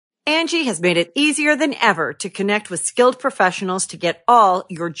Angie has made it easier than ever to connect with skilled professionals to get all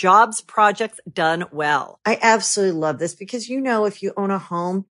your jobs projects done well. I absolutely love this because, if you own a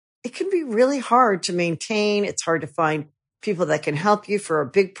home, it can be really hard to maintain. It's hard to find people that can help you for a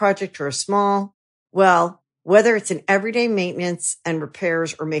big project or a small. Well, whether it's in everyday maintenance and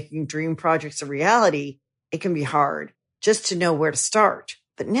repairs or making dream projects a reality, it can be hard just to know where to start.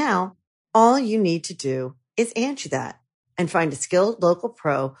 But now, all you need to do is Angie that and find a skilled local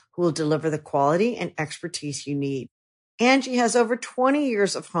pro who will deliver the quality and expertise you need. Angie has over 20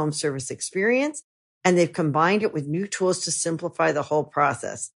 years of home service experience, and they've combined it with new tools to simplify the whole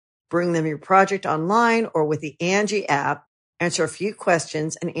process. Bring them your project online or with the Angie app, answer a few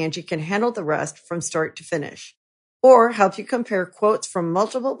questions, and Angie can handle the rest from start to finish. Or help you compare quotes from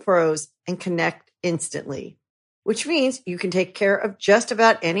multiple pros and connect instantly, which means you can take care of just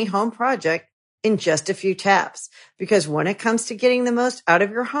about any home project in just a few taps. Because when it comes to getting the most out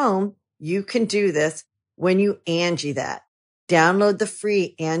of your home, you can do this when you Angie that. Download the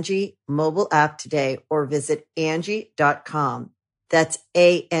free Angie mobile app today or visit Angie.com. That's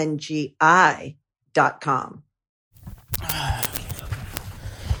ANGI.com.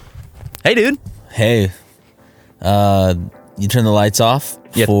 Hey, dude. Hey. You turn the lights off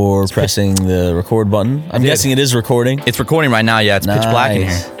for pressing the record button. I'm guessing it is recording. It's recording right now. Yeah, it's pitch black in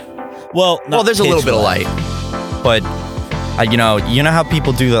here. Well, there's a little bit of light, but you know how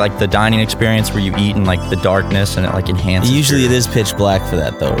people do the dining experience where you eat in the darkness and it enhances. Usually it is pitch black for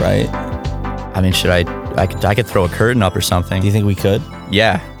that though, right? I mean, I could throw a curtain up or something. Do you think we could?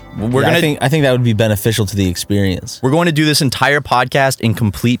 Yeah. I think that would be beneficial to the experience. We're going to do this entire podcast in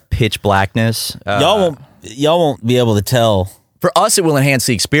complete pitch blackness. Y'all won't be able to tell. For us, it will enhance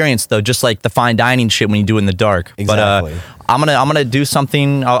the experience, though, just like the fine dining shit when you do it in the dark. Exactly. But I'm gonna do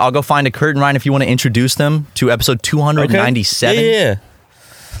something. I'll go find a curtain, Ryan, if you want to introduce them to episode 297. Okay. Yeah.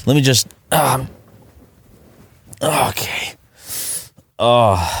 Let me just. Okay.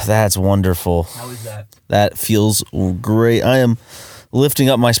 Oh, that's wonderful. How is that? That feels great. I am lifting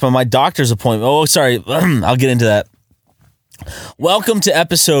up my spine. My doctor's appointment. Oh, sorry. I'll get into that. Welcome to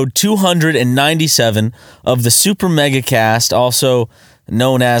episode 297 of the Super Mega Cast, also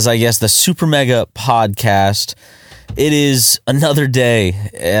known as, I guess, the Super Mega Podcast. It is another day,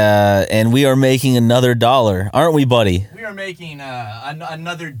 and we are making another dollar, aren't we, buddy? We are making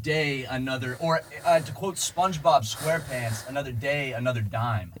another day, or to quote SpongeBob SquarePants, another day, another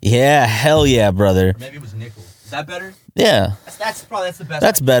dime. Yeah, hell yeah, brother. Or maybe it was nickel. Is that better? Yeah. That's the best.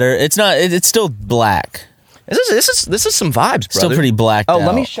 That's better. It's not. It's still black. This is some vibes, brother. Still pretty blacked out. Oh,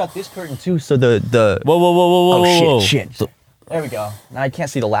 let me shut this curtain too, so the Whoa. Shit. There we go. Now I can't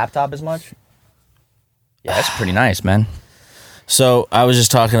see the laptop as much. Yeah, that's pretty nice, man. So I was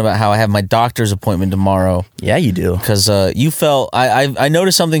just talking about how I have my doctor's appointment tomorrow. Yeah, you do. Because you felt I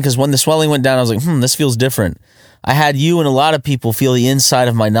noticed something because when the swelling went down, I was like, this feels different. I had you and a lot of people feel the inside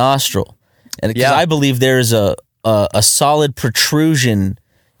of my nostril, and because I believe there is a solid protrusion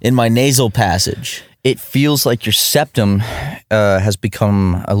in my nasal passage. It feels like your septum has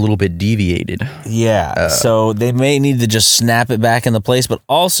become a little bit deviated. Yeah, so they may need to just snap it back into place, but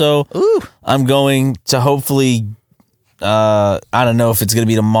also I'm going to hopefully, I don't know if it's going to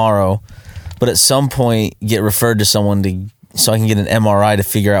be tomorrow, but at some point get referred to someone so I can get an MRI to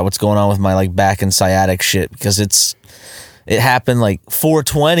figure out what's going on with my back and sciatic shit, because it happened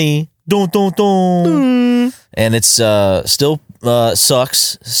 4:20, and it's still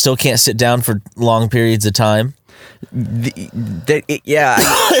sucks. Still can't sit down for long periods of time. So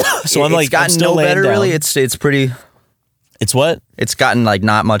I'm it's gotten no better. Down. Really, it's pretty. It's what? It's gotten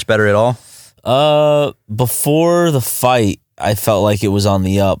not much better at all. Before the fight, I felt like it was on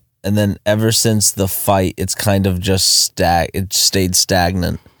the up, and then ever since the fight, it's kind of just it stayed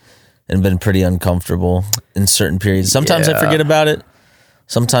stagnant and been pretty uncomfortable in certain periods. Sometimes I forget about it.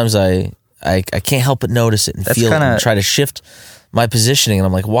 Sometimes I can't help but notice it and feel it and try to shift my positioning. And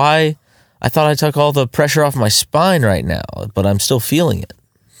I'm like, why? I thought I took all the pressure off my spine right now, but I'm still feeling it.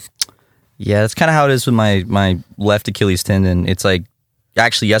 Yeah, that's kind of how it is with my left Achilles tendon. It's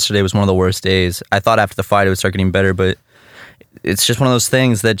actually yesterday was one of the worst days. I thought after the fight it would start getting better, but it's just one of those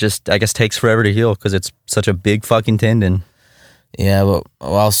things that just, I guess, takes forever to heal because it's such a big fucking tendon. Yeah, but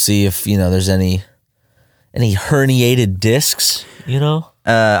I'll see if, there's any herniated discs,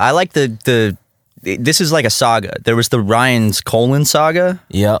 I like this is like a saga. There was the Ryan's colon saga.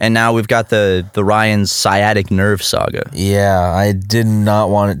 Yeah. And now we've got the Ryan's sciatic nerve saga. Yeah, I did not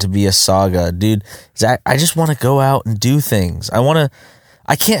want it to be a saga. Dude, Zach, I just want to go out and do things.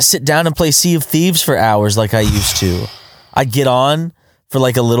 I can't sit down and play Sea of Thieves for hours like I used to. I'd get on for a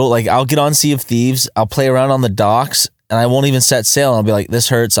little, I'll get on Sea of Thieves, I'll play around on the docks, and I won't even set sail. I'll be like, this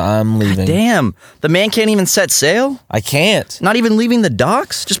hurts, I'm leaving. Damn, the man can't even set sail? I can't. Not even leaving the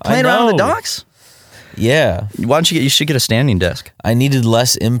docks? Just playing around on the docks? Yeah. Why don't you should get a standing desk. I needed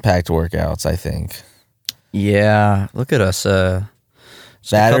less impact workouts, I think. Yeah, look at us.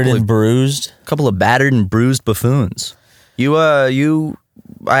 Battered and bruised. A couple of battered and bruised buffoons.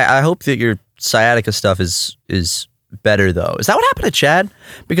 I hope that your sciatica stuff is better, though. Is that what happened to Chad?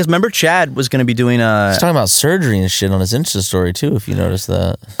 Because remember Chad was going to be doing He's talking about surgery and shit on his Insta story, too, if you noticed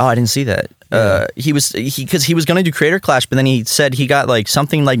that. Oh, I didn't see that. Yeah. He was going to do Creator Clash, but then he said he got like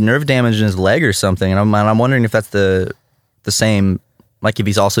something like nerve damage in his leg or something, and I'm wondering if that's the same, like if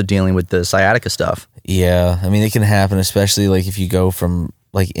he's also dealing with the sciatica stuff. Yeah, I mean, it can happen, especially like if you go from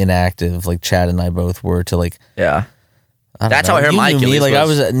like inactive, like Chad and I both were, to like That's how I heard my Achilles. Like I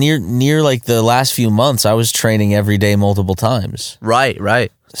was near like the last few months, I was training every day, multiple times.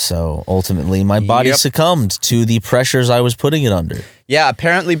 Right. So ultimately, my body succumbed to the pressures I was putting it under. Yeah,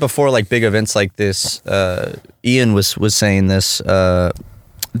 apparently before like big events like this, Ian was saying this that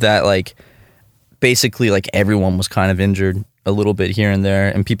like basically like everyone was kind of injured a little bit here and there,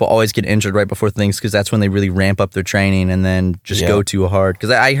 and people always get injured right before things because that's when they really ramp up their training and then just go too hard. Because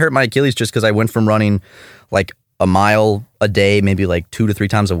I hurt my Achilles just because I went from running like a mile a day, maybe like 2 to 3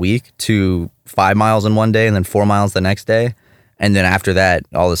 times a week, to 5 miles in one day and then 4 miles the next day. And then after that,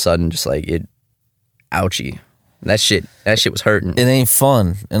 all of a sudden, just like ouchie. That shit was hurting. It ain't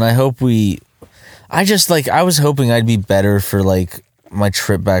fun. And I hope I was hoping I'd be better for like my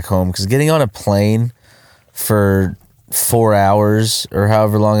trip back home, because getting on a plane for 4 hours or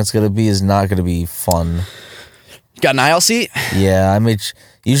however long it's going to be is not going to be fun. You got an aisle seat? Yeah,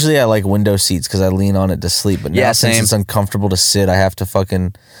 usually I like window seats because I lean on it to sleep, but now since it's uncomfortable to sit, I have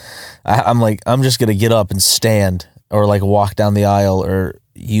to I'm just going to get up and stand, or like walk down the aisle, or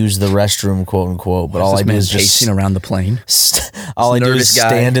use the restroom, quote unquote. But all I do is just pacing around the plane. All I do is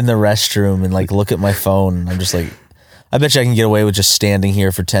stand in the restroom and like look at my phone. I'm just like, I bet you I can get away with just standing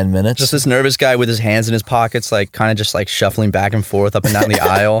here for 10 minutes. Just this nervous guy with his hands in his pockets, like kind of just like shuffling back and forth up and down the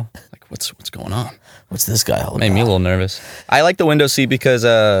aisle. Like, what's going on? What's this guy all about? Made me a little nervous. I like the window seat because,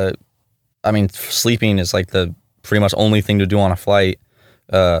 sleeping is like the pretty much only thing to do on a flight.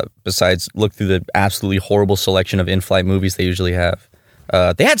 Besides look through the absolutely horrible selection of in-flight movies they usually have.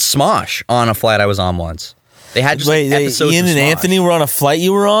 They had Smosh on a flight I was on once. They had just episodes Ian of and Smosh. Anthony were on a flight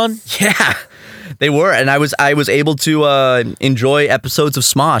you were on? Yeah, they were, and I was able to enjoy episodes of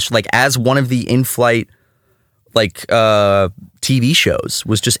Smosh like as one of the in-flight like TV shows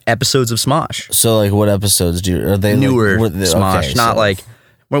was just episodes of Smosh. So like what episodes are they? Newer like, Smosh, okay, not like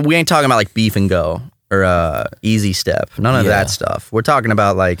we ain't talking about like Beef and Go or Easy Step, none of that stuff. We're talking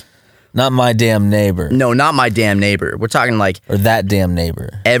about like Not My Damn Neighbor. No, not My Damn Neighbor. We're talking like or That Damn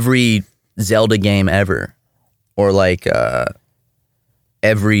Neighbor. Every Zelda game ever, or like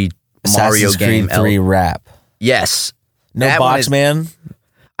every Assassin's Mario game Creed 3 rap. Yes. No Boxman.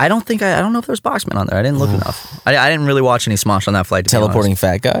 I don't know if there's Boxman on there. I didn't look enough. I didn't really watch any Smosh on that flight. Teleporting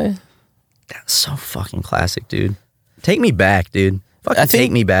Fat Guy. That's so fucking classic, dude. Take me back, dude. Fucking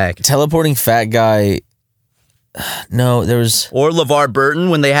take me back. Teleporting Fat Guy. No, there was... Or LeVar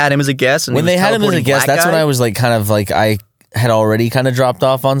Burton when they had him as a guest. And when they had him as a guest, that's when I was like kind of like, I had already kind of dropped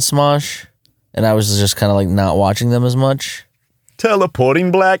off on Smosh, and I was just kind of like not watching them as much.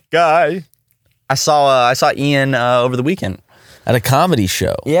 Teleporting black guy. I saw Ian over the weekend. At a comedy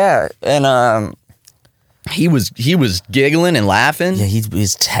show. Yeah, and he was giggling and laughing. Yeah, he's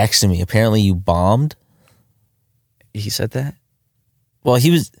texting me. Apparently you bombed. He said that? Well,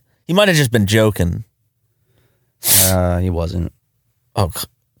 he might have just been joking. He wasn't. Oh,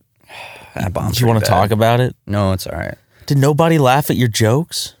 I bombed. Do you want to talk about it? No, it's all right. Did nobody laugh at your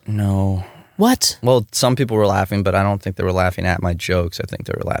jokes? No. What? Well, some people were laughing, but I don't think they were laughing at my jokes. I think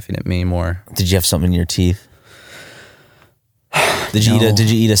they were laughing at me more. Did you have something in your teeth? Did you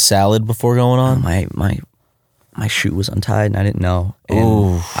eat a salad before going on? My shoe was untied and I didn't know.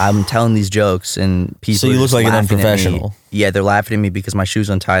 And I'm telling these jokes and people. So you look like an unprofessional. Yeah, they're laughing at me because my shoe's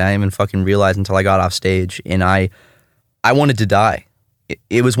untied. I didn't even fucking realize until I got off stage, and I wanted to die.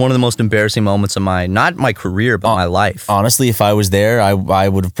 It was one of the most embarrassing moments of not my career, but my life. Honestly, if I was there, I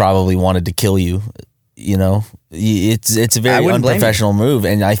would have probably wanted to kill you. You know, it's a very unprofessional move,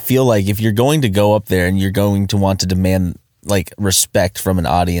 and I feel like if you're going to go up there and you're going to want to demand like respect from an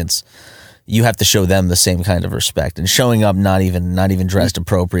audience, you have to show them the same kind of respect. And showing up not even dressed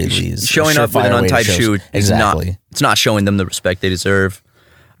appropriately is showing up with an untied shoe. Exactly, it's not showing them the respect they deserve.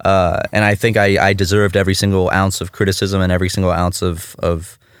 And I think I deserved every single ounce of criticism and every single ounce of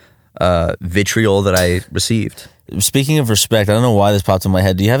vitriol that I received. Speaking of respect, I don't know why this popped in my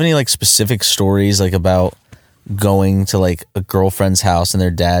head. Do you have any like specific stories like about going to like a girlfriend's house and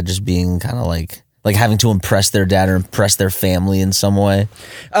their dad just being kind of like having to impress their dad or impress their family in some way?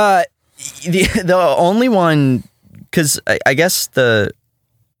 The only one, because I guess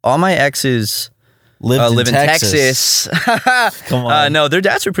all my exes live in Texas. Come on. No, their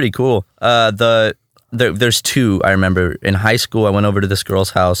dads were pretty cool. There's two I remember. In high school, I went over to this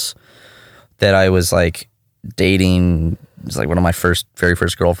girl's house that I was like dating. It was like one of my very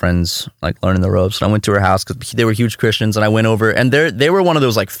first girlfriends, like learning the ropes. And I went to her house because they were huge Christians, and I went over, and they were one of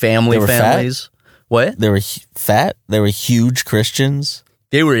those like families. Fat? What? They were fat? They were huge Christians?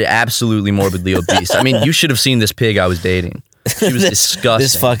 They were absolutely morbidly obese. I mean, you should have seen this pig I was dating. She was disgusting.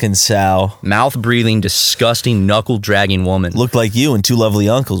 This fucking sow. Mouth-breathing, disgusting, knuckle-dragging woman. Looked like you and two lovely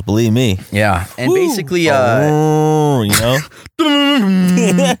uncles, believe me. Yeah. And Woo. basically, you know?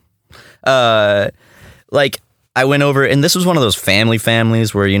 like, I went over, and this was one of those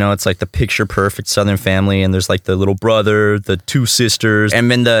families where, you know, it's like the picture-perfect Southern family, and there's like the little brother, the two sisters,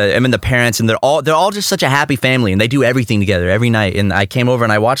 and then the parents, and they're all just such a happy family, and they do everything together every night. And I came over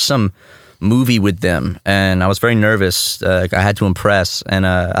and I watched some movie with them, and I was very nervous. I had to impress, and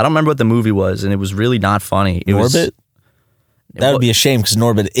I don't remember what the movie was, and it was really not funny. Norbit? That would be a shame because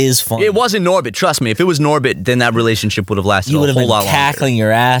Norbit is funny. It wasn't Norbit, trust me. If it was Norbit, then that relationship would have lasted a whole lot longer. You would have been cackling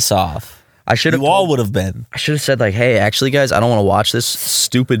your ass off. You all would have been. I should have said like, hey, actually, guys, I don't want to watch this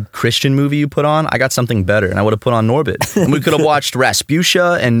stupid Christian movie you put on. I got something better, and I would have put on Norbit. And we could have watched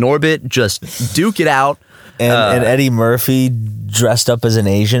Rasputia and Norbit just duke it out. And Eddie Murphy dressed up as an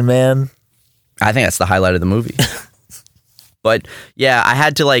Asian man. I think that's the highlight of the movie. But yeah, I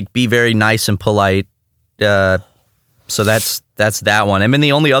had to like be very nice and polite. So that's that one. And then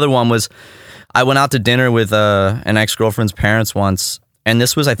the only other one was I went out to dinner with an ex-girlfriend's parents once. And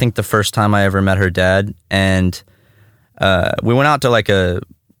this was, I think, the first time I ever met her dad. And we went out to like an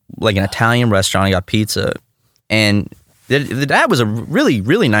Italian restaurant. I got pizza. And the dad was a really,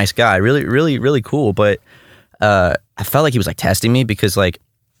 really nice guy. Really, really, really cool. But I felt like he was like testing me because like,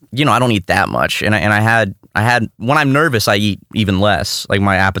 you know, I don't eat that much. And I had when I'm nervous, I eat even less. Like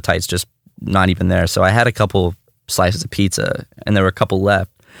my appetite's just not even there. So I had a couple slices of pizza and there were a couple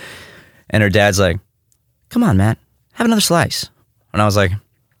left. And her dad's like, come on, Matt, have another slice. And I was like,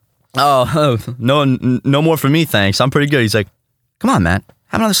 oh, no more for me, thanks. I'm pretty good. He's like, come on, Matt,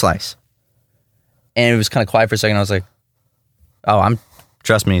 have another slice. And it was kind of quiet for a second. I was like, oh,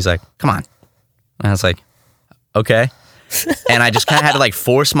 trust me. He's like, come on. And I was like, okay. And I just kind of had to like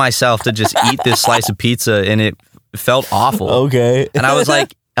force myself to just eat this slice of pizza, and it felt awful. Okay. And I was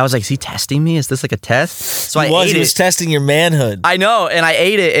like, is he testing me? Is this like a test? So I ate it. He was testing your manhood. I know, and I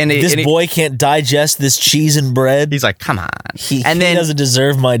ate it, and this boy can't digest this cheese and bread. He's like, come on. He doesn't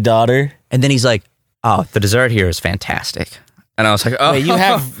deserve my daughter. And then he's like, oh, the dessert here is fantastic. And I was like, oh, wait,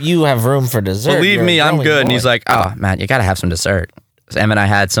 you have room for dessert. Believe me, I'm good. Boy. And he's like, oh man, you gotta have some dessert. And then I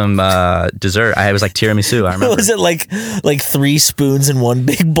had some dessert. I was like tiramisu. I remember. Was it like 3 spoons in one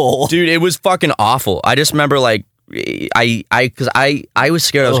big bowl? Dude, it was fucking awful. I just remember like I was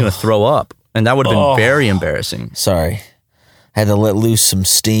scared I was going to throw up, and that would have been very embarrassing. Sorry, I had to let loose some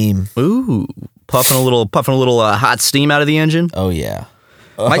steam. Ooh, puffing a little hot steam out of the engine. Oh yeah.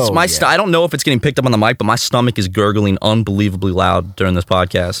 I don't know if it's getting picked up on the mic, but my stomach is gurgling unbelievably loud during this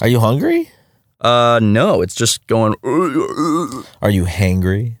podcast. Are you hungry? No, it's just going. Are you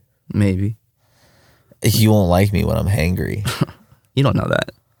hangry? Maybe. You won't like me when I'm hangry. You don't know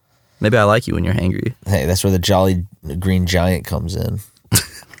that. Maybe I like you when you're hangry. Hey, that's where the Jolly Green Giant comes in.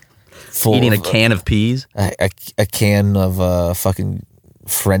 Eating a can of peas? A can of fucking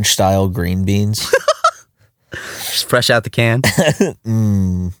French-style green beans. Just fresh out the can?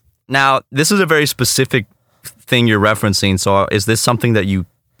 Now, this is a very specific thing you're referencing, so is this something that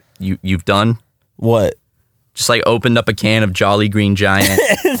you've done? What? Just like opened up a can of Jolly Green Giant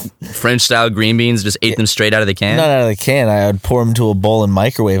French-style green beans, just ate them straight out of the can? Not out of the can. I would pour them into a bowl and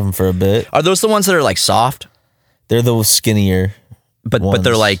microwave them for a bit. Are those the ones that are like soft? They're the skinnier But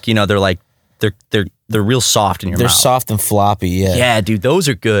they're like, you know, they're real soft in your mouth. They're soft and floppy, yeah. Yeah, dude, those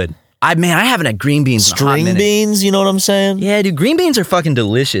are good. I haven't had green beans in a hot minute. String beans, you know what I'm saying? Yeah, dude, green beans are fucking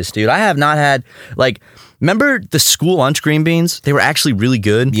delicious, dude. I have not had, like, remember the school lunch green beans? They were actually really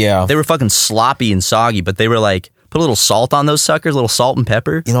good. Yeah. They were fucking sloppy and soggy, but they were like, put a little salt on those suckers, a little salt and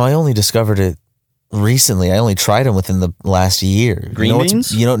pepper. You know, I only discovered it recently. I only tried them within the last year. Green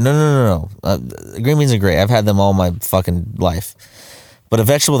beans? No. Green beans are great. I've had them all my fucking life. But a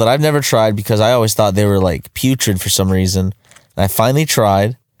vegetable that I've never tried because I always thought they were like putrid for some reason. And I finally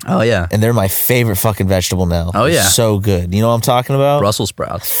tried. Oh, yeah. And they're my favorite fucking vegetable now. Oh, yeah. They're so good. You know what I'm talking about? Brussels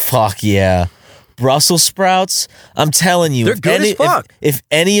sprouts. Fuck yeah. Brussels sprouts, I'm telling you. They're good as fuck. If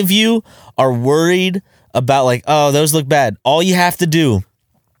any of you are worried about like, oh, those look bad. All you have to do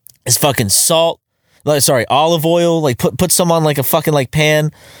is fucking olive oil, like put some on like a fucking like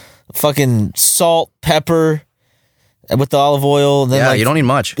pan, fucking salt, pepper, and with the olive oil. And then like, you don't need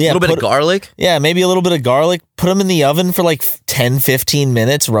much. Yeah, a little bit of garlic. Yeah, maybe a little bit of garlic. Put them in the oven for like 10, 15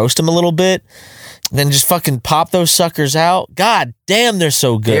 minutes. Roast them a little bit. Then just fucking pop those suckers out. God damn, they're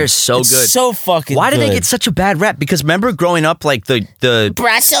so good. They're so good. So fucking Why good. do they get such a bad rep? Because remember growing up, like the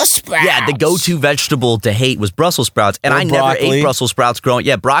Brussels sprouts? Yeah, the go-to vegetable to hate was Brussels sprouts. And Or I broccoli. never ate Brussels sprouts growing.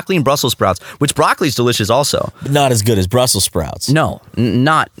 Yeah, broccoli and Brussels sprouts, which broccoli's delicious also. Not as good as Brussels sprouts. No,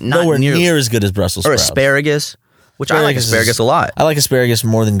 not Nowhere near as good as Brussels or sprouts. asparagus, which I like asparagus a lot. I like asparagus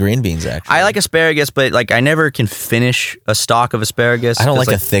more than green beans, actually. I like asparagus, but like I never can finish a stalk of asparagus. I don't 'cause,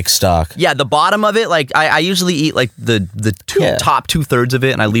 like a thick stalk. Yeah, the bottom of it, like I usually eat like the top 2/3 of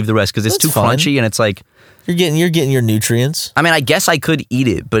it, and I leave the rest because it's That's too fine. crunchy, and it's like You're getting your nutrients. I mean, I guess I could eat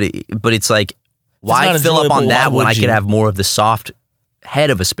it, but it's like why not fill up enjoyable, on that why when I would could you? have more of the soft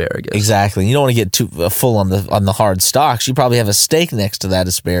head of asparagus? Exactly. You don't want to get too full on the hard stalks. You probably have a steak next to that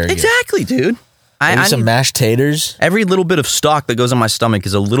asparagus. Exactly, dude. Maybe I some need- mashed taters. Every little bit of stalk that goes in my stomach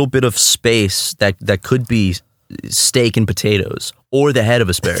is a little bit of space that could be steak and potatoes or the head of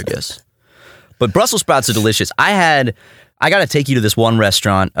asparagus. But Brussels sprouts are delicious. I got to take you to this one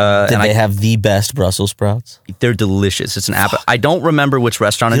restaurant. Did they have the best Brussels sprouts? They're delicious. It's an app. I don't remember which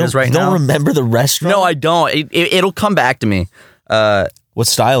restaurant it is right you now. don't remember the restaurant? No, I don't. It'll come back to me. What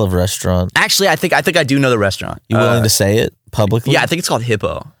style of restaurant? Actually, I think I do know the restaurant. You willing to say it publicly? Yeah, I think it's called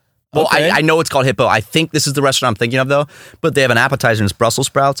Hippo. Well, Okay. I know it's called Hippo. I think this is the restaurant I'm thinking of, though. But they have an appetizer and it's Brussels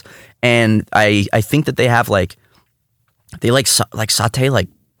sprouts, and I think that they have they saute like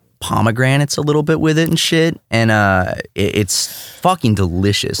pomegranates a little bit with it and shit, and it's fucking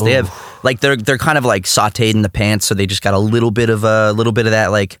delicious. They have like they're kind of like sautéed in the pants, so they just got a little bit of that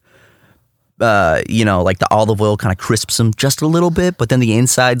like. Like the olive oil kind of crisps them just a little bit, but then the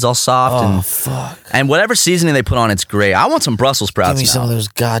inside's all soft. Oh, and fuck. And whatever seasoning they put on, it's great. I want some Brussels sprouts Give me now. some of those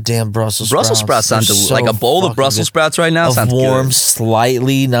goddamn Brussels sprouts. Brussels sprouts sound They're so like a bowl of fucking Brussels good. sprouts right now. Of Sounds warm, good.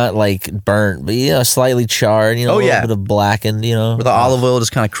 slightly, not like burnt, but slightly charred. A little bit of blackened. Where the olive oil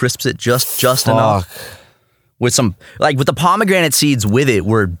just kind of crisps it just enough. With some with the pomegranate seeds with it,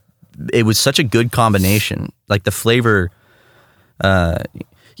 it was such a good combination. Like the flavor. The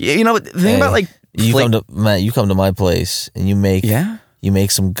thing about like you come to my place and you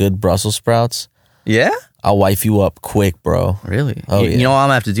make some good Brussels sprouts. Yeah. I'll wife you up quick, bro. Really? Oh, You know what I'm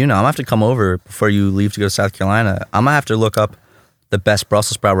gonna have to do now? I'm gonna have to come over before you leave to go to South Carolina. I'm gonna have to look up the best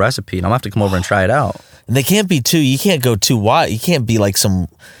Brussels sprout recipe, and I'm gonna have to come over and try it out. And they can't be too. You can't go too wide. You can't be like some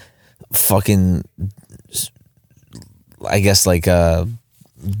fucking, I guess, like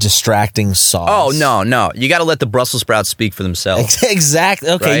distracting sauce. Oh no! You got to let the Brussels sprouts speak for themselves. Exactly.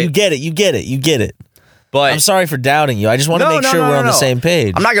 Okay, Right? you get it. But I'm sorry for doubting you. I just want to make sure we're on the same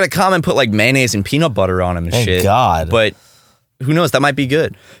page. I'm not gonna come and put like mayonnaise and peanut butter on them and Thank shit. God. But who knows? That might be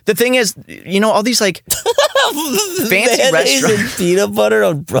good. The thing is, all these like fancy Mayonnaise and restaurants. peanut butter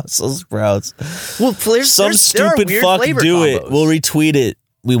on Brussels sprouts. Well, Some stupid fuck do it. We'll retweet it.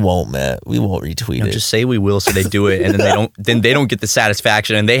 We won't, Matt. We won't retweet it. Just say we will, so they do it, and then they don't get the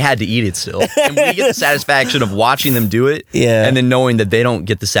satisfaction, and they had to eat it still. And we get the satisfaction of watching them do it, Yeah. and then knowing that they don't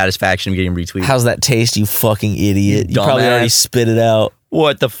get the satisfaction of getting retweeted. How's that taste, you fucking idiot? You probably dumbass. already spit it out.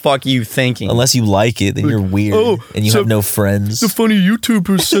 What the fuck are you thinking? Unless you like it, then you're weird and you have no friends. Funny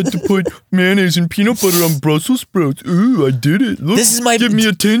YouTuber said to put mayonnaise and peanut butter on Brussels sprouts. Ooh, I did it. Look, This is my- give me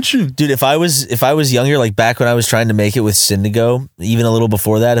attention. Dude, if I was younger, like back when I was trying to make it with Syndigo, even a little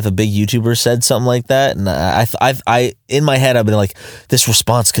before that, if a big YouTuber said something like that, and I in my head I've been like, this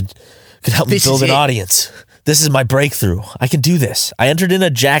response could help me This build is an it. audience. This is my breakthrough. I can do this. I entered in a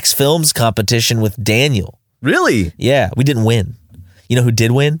Jack's Films competition with Daniel. Really? Yeah, we didn't win. You know who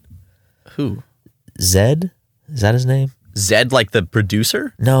did win? Who? Zed? Is that his name? Zed, like the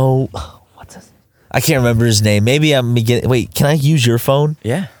producer? No. What's his? I can't remember his name. Maybe I'm beginning. Wait, can I use your phone?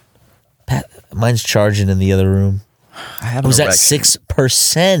 Yeah. Pat, mine's charging in the other room. I have It was no at rec-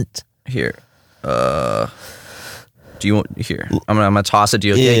 6%. Here. Do you want here? I'm gonna toss it to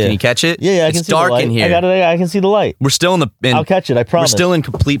you. Okay, Yeah. can you catch it? Yeah, I it's can see dark the light. in here. I got it. I can see the light. We're still in the. I'll catch it, I promise. We're still in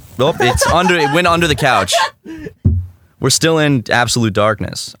complete. Oh, it's under. It went under the couch. We're still in absolute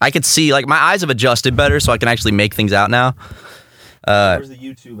darkness. I could see, like, my eyes have adjusted better, so I can actually make things out now. Where's the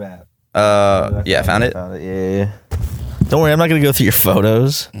YouTube app? Yeah, found it. Yeah. Don't worry, I'm not gonna go through your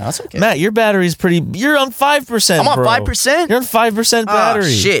photos. No, that's okay. Matt, your battery's pretty. You're on 5%. I'm on bro. 5%? You're on 5% Oh,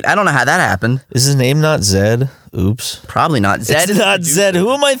 battery. shit, I don't know how that happened. Is his name not Zed? Oops. Probably not. Zed It's is not Zed. Who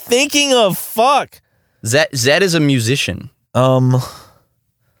am I thinking of? Fuck. Zed is a musician. I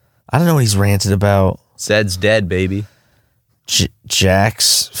don't know what he's ranted about. Zed's dead, baby.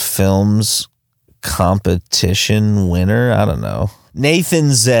 Jack's Films competition winner. I don't know.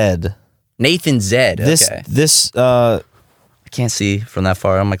 Nathan Zed. Nathan Zed. Okay. I I can't see from that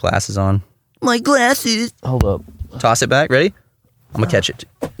far. I have my glasses on. my glasses. Hold up. Toss it back. Ready? I'm gonna catch it.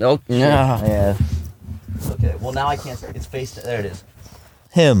 No. Yeah. Okay. Well, now I can't. It's faced. There it is.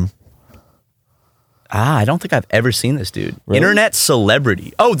 Him. I don't think I've ever seen this dude. Really? Internet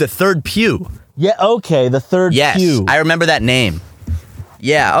celebrity. Oh, the third pew. Yeah. Okay. The third Yes, pew. I remember that name.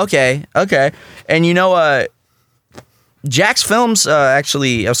 Yeah. Okay. And you know, Jack's Films.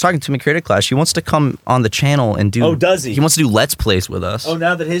 Actually, I was talking to him in creative class. He wants to come on the channel and do. Oh, does he? He wants to do Let's Plays with us. Oh,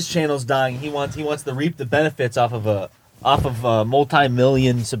 now that his channel's dying, he wants to reap the benefits off of a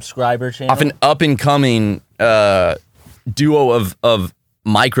multi-million subscriber channel. Off an up and coming duo of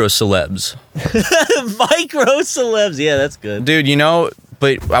micro celebs. Micro celebs. Yeah, that's good. Dude, you know,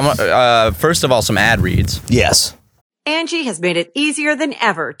 but first of all, some ad reads. Yes. Angie has made it easier than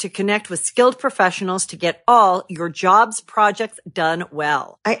ever to connect with skilled professionals to get all your jobs projects done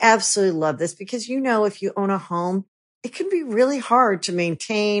well. I absolutely love this because, you know, if you own a home, it can be really hard to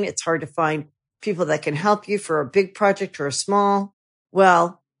maintain. It's hard to find people that can help you for a big project or a small.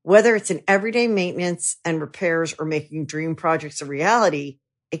 Well, whether it's in everyday maintenance and repairs or making dream projects a reality,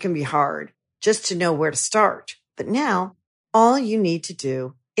 it can be hard just to know where to start. But now all you need to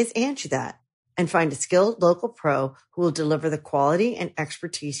do is Angie that and find a skilled local pro who will deliver the quality and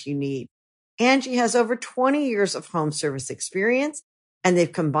expertise you need. Angie has over 20 years of home service experience, and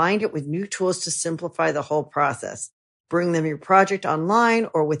they've combined it with new tools to simplify the whole process. Bring them your project online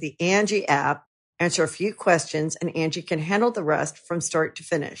or with the Angie app, answer a few questions, and Angie can handle the rest from start to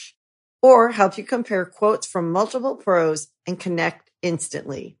finish. Or help you compare quotes from multiple pros and connect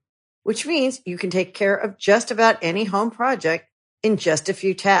instantly, which means you can take care of just about any home project in just a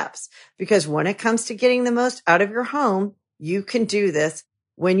few taps. Because when it comes to getting the most out of your home, you can do this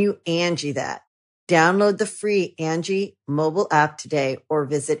when you Angie that. Download the free Angie mobile app today or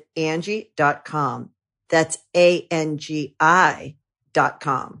visit Angie.com. That's ANGI.com.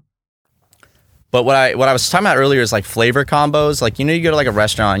 But what I was talking about earlier is like flavor combos. Like, you know, you go to like a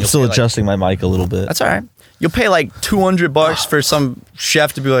restaurant. I'm You'll still pay, like, adjusting my mic a little bit. That's all right. You'll pay like $200 for some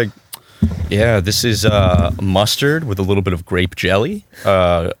chef to be like, yeah, this is mustard with a little bit of grape jelly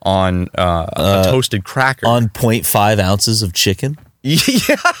on a toasted cracker. On 0.5 ounces of chicken.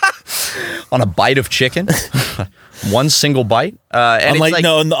 Yeah. On a bite of chicken. One single bite. And I'm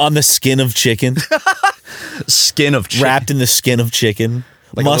it's on the skin of chicken. Skin of chicken. Wrapped in the skin of chicken.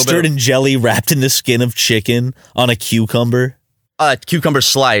 Like mustard and jelly wrapped in the skin of chicken on a cucumber. Cucumber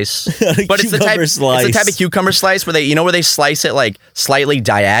slice. But it's the type of cucumber slice where they slice it like slightly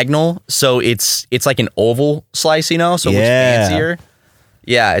diagonal, so it's like an oval slice, you know, so it looks fancier.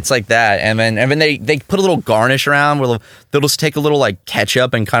 Yeah, it's like that. And then they put a little garnish around where they'll just take a little like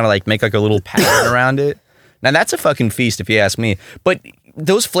ketchup and kind of like make like a little pattern around it. Now that's a fucking feast if you ask me. But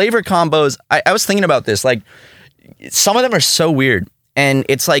those flavor combos, I was thinking about this, like some of them are so weird. And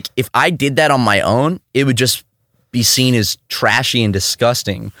it's like if I did that on my own, it would just be seen as trashy and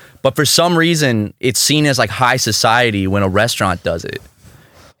disgusting. But for some reason, it's seen as like high society when a restaurant does it.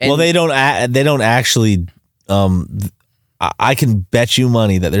 And well, they don't actually. I can bet you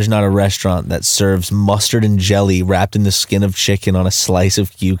money that there's not a restaurant that serves mustard and jelly wrapped in the skin of chicken on a slice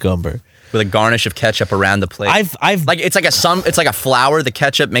of cucumber with a garnish of ketchup around the plate. I've like it's like a flower. The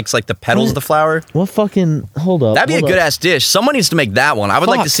ketchup makes like the petals of the flower. What fucking hold up? That'd be a good ass dish. Someone needs to make that one. I would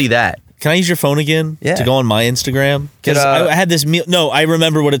like to see that. Can I use your phone again to go on my Instagram? Because I had this meal. No, I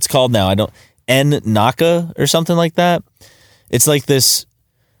remember what it's called now. I don't. Naka or something like that. It's like this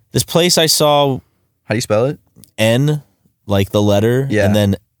place I saw. How do you spell it? N, like the letter, and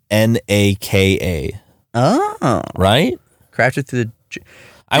then NAKA. Oh, right. Crafted through the.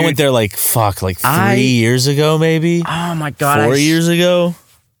 I went there like 3 years ago, maybe. Oh my god, 4 years ago.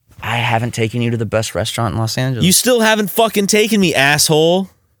 I haven't taken you to the best restaurant in Los Angeles. You still haven't fucking taken me,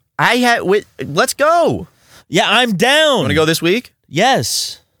 asshole. Let's go. Yeah, I'm down. Want to go this week?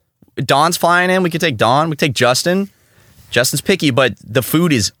 Yes. Dawn's flying in. We could take Dawn. We could take Justin. Justin's picky, but the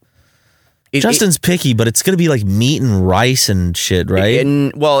food is. Justin's picky, but it's gonna be like meat and rice and shit, right?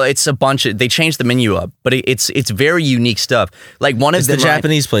 Well, it's a bunch of. They changed the menu up, but it's very unique stuff. Like one of the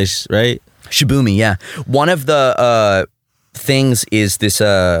Japanese place, right? Shibumi, yeah. One of the things is this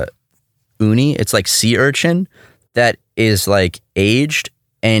uni. It's like sea urchin that is like aged.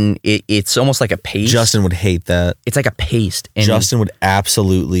 And it's almost like a paste. Justin would hate that. It's like a paste. And Justin would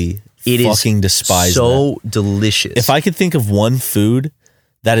absolutely fucking despise that. So delicious. If I could think of one food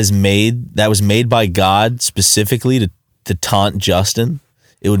that was made by God specifically to taunt Justin,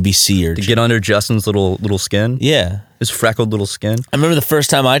 it would be sea urchin. To get under Justin's little skin. Yeah. His freckled little skin. I remember the first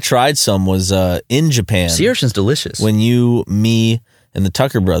time I tried some was in Japan. Sea urchin's delicious. When me, and the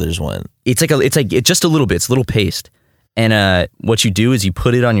Tucker brothers went. It's just a little bit. It's a little paste. And what you do is you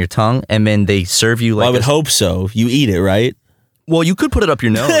put it on your tongue, and then they serve you like. Well, I would hope so. You eat it, right? Well, you could put it up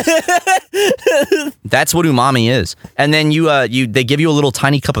your nose. That's what umami is. And then they give you a little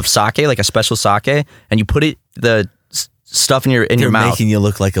tiny cup of sake, like a special sake, and you put the stuff in your They're mouth. making you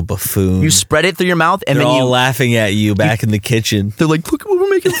look like a buffoon. You spread it through your mouth, and They're then all laughing at you back in the kitchen. They're like, look at what we're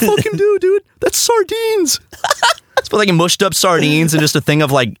making fucking do, dude. That's sardines. It's like mushed up sardines and just a thing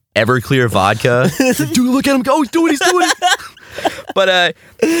of like Everclear vodka. Dude, look at him go. He's doing it. But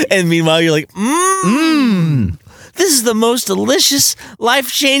and meanwhile, you're like, this is the most delicious,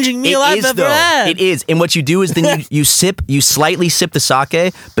 life-changing meal I've ever had. It is. And what you do is then you slightly sip the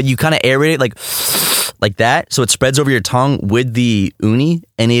sake, but you kind of aerate it like that. So it spreads over your tongue with the uni.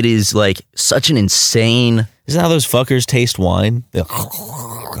 And it is like such an insane. Isn't that how those fuckers taste wine?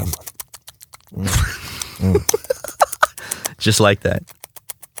 Just like that.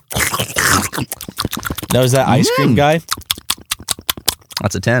 Now, is that ice cream guy?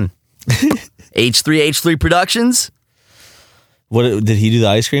 That's a 10. H3 Productions. What did he do the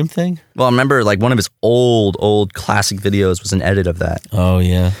ice cream thing? Well, I remember like one of his old classic videos was an edit of that. Oh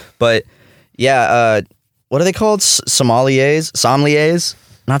yeah. But yeah, what are they called? Sommeliers?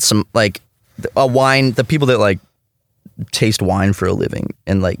 Not some like a wine. The people that like taste wine for a living,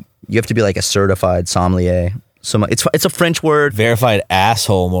 and like you have to be like a certified sommelier. So it's a French word. Verified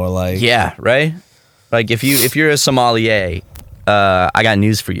asshole, more like. Yeah, right. Like if you're a sommelier, I got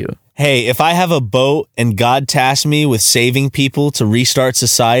news for you. Hey, if I have a boat and God tasked me with saving people to restart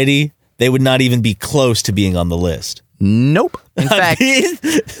society, they would not even be close to being on the list. Nope. In fact,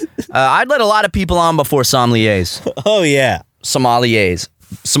 I'd let a lot of people on before sommeliers. Oh yeah, Somalians.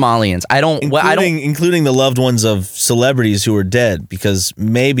 Including the loved ones of celebrities who are dead, because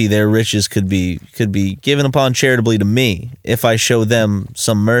maybe their riches could be given upon charitably to me if I show them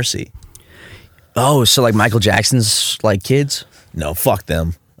some mercy. Oh, so like Michael Jackson's like kids? No, fuck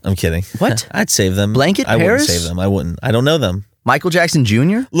them. I'm kidding. What? I'd save them. Blanket I Paris? wouldn't save them. I wouldn't. I don't know them. Michael Jackson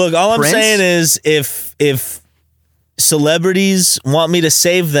Jr.? Look, all Prince? I'm saying is if celebrities want me to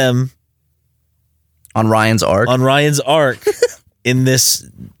save them On Ryan's Ark? on Ryan's Ark in this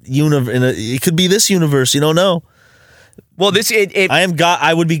universe, it could be this universe. You don't know. Well, I am God.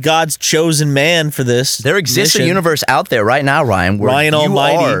 I would be God's chosen man for this. there exists mission. a universe out there right now, Ryan. Where Ryan you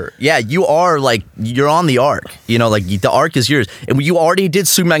Almighty. You are like, you're on the Ark. You know, like the Ark is yours. And you already did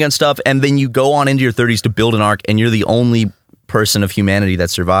Superman gun stuff, and then you go on into your 30s to build an Ark, and you're the only person of humanity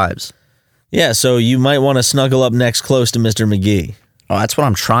that survives. Yeah, so you might want to snuggle up next close to Mr. McGee. Oh, that's what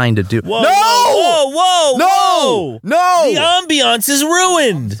I'm trying to do. Whoa, no! whoa, No! The ambiance is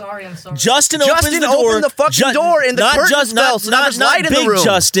ruined. I'm sorry. Justin opens the door. opened the fucking door and the curtains fell, so now there's light in the big room.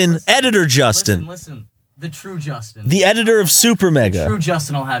 Justin, editor Justin. Listen. The true Justin. The editor of Super Mega. True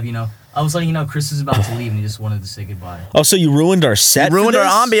Justin I'll have, I was letting Chris is about to leave and he just wanted to say goodbye. Oh, so you ruined our set? Ruined for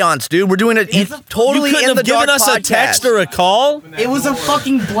our this? ambiance, dude. We're doing it totally You couldn't in the have given dark us podcast. a text or a call? It was a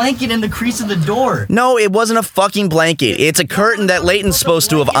fucking blanket in the crease of the door. No, it wasn't a fucking blanket. It's a curtain that Leighton's supposed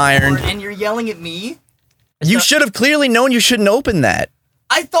to have ironed. And you're yelling at me? You should have clearly known you shouldn't open that.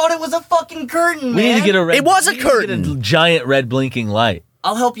 I thought it was a fucking curtain, We man. need to get a red. It was a we need to get curtain. a giant red blinking light.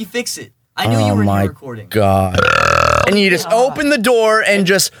 I'll help you fix it. I knew you were here recording. God. And you just open the door and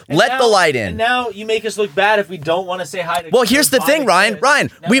just let the light in. And now you make us look bad if we don't want to say hi to. Well, here's the thing, Ryan. Ryan,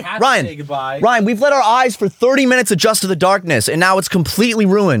 we've let our eyes for 30 minutes adjust to the darkness, and now it's completely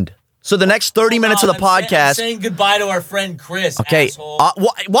ruined. So the next 30 minutes of the podcast. I'm saying goodbye to our friend Chris. Okay. Asshole.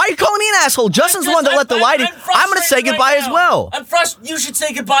 Why are you calling me an asshole? Justin's the one that let the light in. I'm going to say goodbye as well. I'm frustrated. You should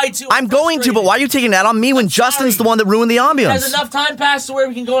say goodbye too. I'm going to, but why are you taking that on me when Justin's the one that ruined the ambiance? Has enough time passed to where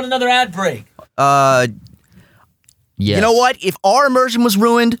we can go on another ad break? Yes. You know what? If our immersion was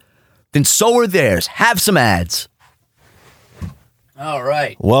ruined, then so are theirs. Have some ads. All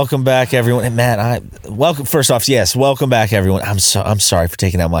right. Welcome back, everyone. And Matt, welcome. First off, yes, welcome back, everyone. I'm sorry for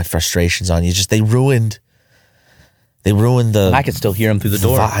taking out my frustrations on you. Just they ruined the. I could still hear them through the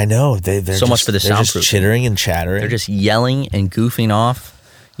door. I know. They're So much for the They're just soundproof. chittering and chattering. They're just yelling and goofing off.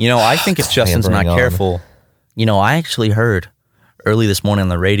 I think if Justin's not Clambering on. careful, I actually heard early this morning on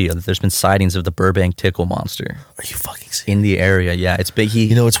the radio that there's been sightings of the Burbank tickle monster Are you fucking serious? in the area. Yeah, it's big.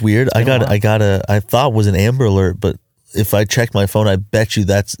 It's weird. I thought it was an Amber Alert, but if I check my phone, I bet you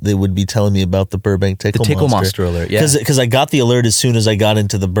they would be telling me about the Burbank tickle monster. The tickle monster alert, yeah. Because I got the alert as soon as I got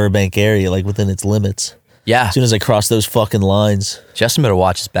into the Burbank area, like within its limits. Yeah. As soon as I crossed those fucking lines. Justin better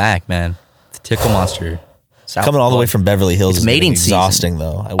watch his back, man. The tickle monster. Coming all the way from Beverly Hills is mating exhausting,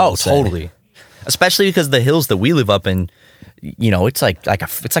 though. I will say. Totally. Especially because the hills that we live up in, it's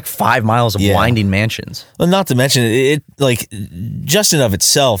like 5 miles of winding mansions. Well, not to mention it like just in of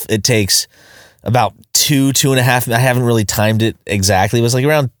itself, it takes about 2.5. I haven't really timed it exactly. It was like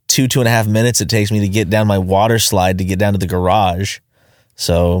around 2.5 minutes it takes me to get down my water slide to get down to the garage.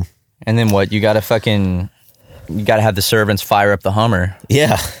 So, and then what? You got to have the servants fire up the Hummer.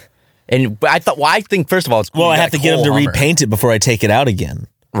 Yeah. And I think first of all, it's cool. Well, I have to get them to repaint it before I take it out again.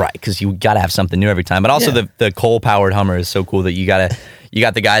 Right, because you got to have something new every time. But also the coal-powered Hummer is so cool that you got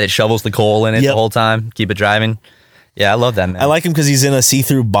the guy that shovels the coal in it the whole time, keep it driving. Yeah, I love that, man. I like him because he's in a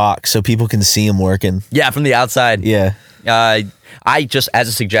see-through box so people can see him working. Yeah, from the outside. Yeah. I just, as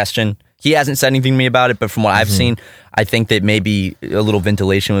a suggestion, he hasn't said anything to me about it, but from what I've seen, I think that maybe a little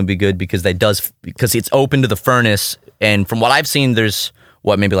ventilation would be good because it's open to the furnace, and from what I've seen, there's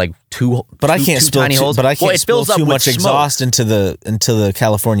maybe like two. But I can't spill tiny holes. But I can't spill too much exhaust into the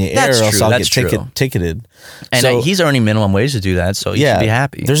California air, or else I'll get ticketed. And so, he's earning minimum wage to do that, so he should be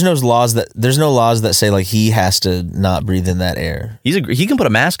happy. There's no laws that say like he has to not breathe in that air. He can put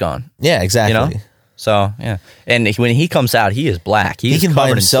a mask on. Yeah, exactly. So yeah, and when he comes out, he is black. He can buy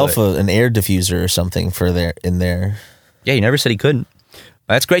himself an air diffuser or something for in there. Yeah, he never said he couldn't.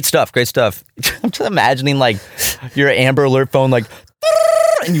 That's great stuff. Great stuff. I'm just imagining like your Amber Alert phone like.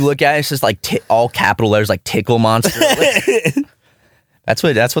 And you look at it, it's just like all capital letters, like Tickle Monster. That's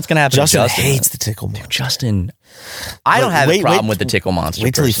what's gonna happen. Justin hates the Tickle Monster. Dude, Justin, I don't have a problem with the Tickle Monster.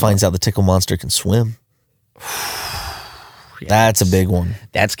 Wait till he finds out the Tickle Monster can swim. That's a big one.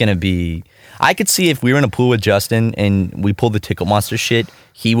 That's gonna be. I could see if we were in a pool with Justin and we pulled the Tickle Monster shit,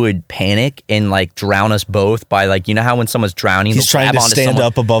 he would panic and like drown us both by like, you know how when someo's drowning, he's trying to stand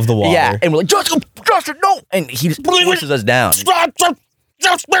up above the water. Yeah, and we're like, Justin, no, and he just pushes us down.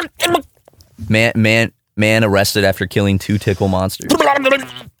 Man arrested after killing 2 tickle monsters.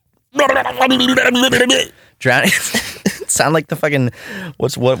 Drowning. Sound like the fucking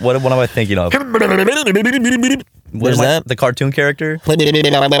what am I thinking of? What is that? The cartoon character?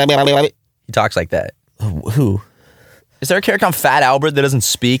 He talks like that. Who? Is there a character on Fat Albert that doesn't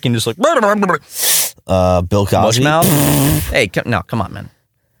speak and just like Bill Cosby? Hey, come on, man.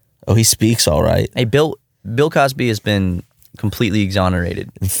 Oh, he speaks all right. Hey, Bill Cosby has been completely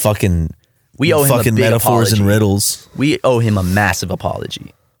exonerated. We owe him fucking a big metaphors apology. and riddles. We owe him a massive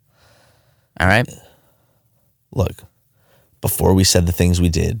apology. All right? Look, before we said the things we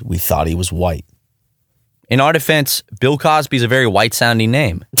did, we thought he was white. In our defense, Bill Cosby's a very white-sounding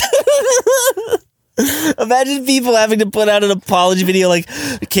name. Imagine people having to put out an apology video, like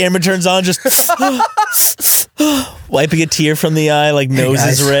the camera turns on, just wiping a tear from the eye, like nose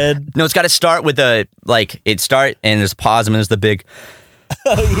is red. No, it's got to start with and there's a pause, and there's the big...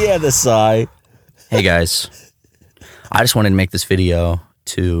 Oh, yeah, the sigh. Hey, guys. I just wanted to make this video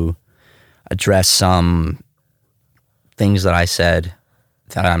to address some things that I said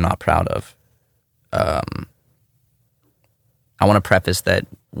that I'm not proud of. I want to preface that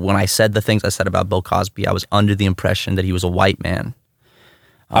when I said the things I said about Bill Cosby, I was under the impression that he was a white man.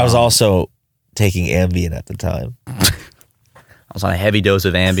 I was also taking Ambien at the time. I was on a heavy dose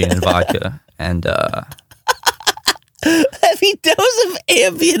of Ambien and vodka, and heavy dose of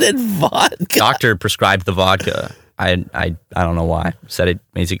Ambien and vodka. Doctor prescribed the vodka. I don't know why. Said it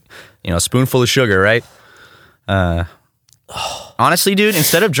makes it, a spoonful of sugar, right? Honestly, dude,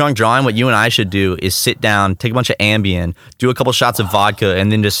 instead of drunk drawing, what you and I should do is sit down, take a bunch of Ambien, do a couple shots of vodka, and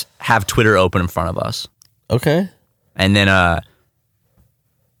then just have Twitter open in front of us. Okay. And then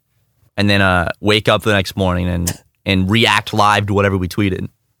wake up the next morning and react live to whatever we tweeted.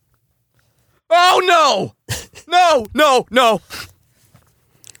 Oh no!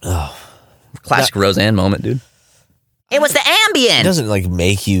 Oh, classic Roseanne moment, dude. It was the Ambien. It doesn't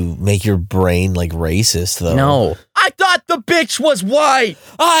make your brain like racist though. No. I thought the bitch was white.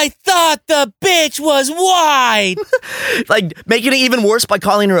 Like making it even worse by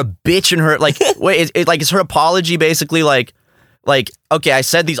calling her a bitch and her wait, is her apology basically like okay, I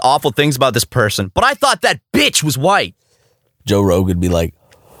said these awful things about this person, but I thought that bitch was white. Joe Rogan would be like,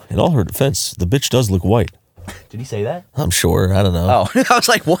 in all her defense, the bitch does look white. Did he say that? I'm sure. I don't know. Oh, I was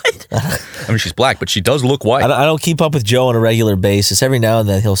like, what? I mean, she's black, but she does look white. I don't keep up with Joe on a regular basis. Every now and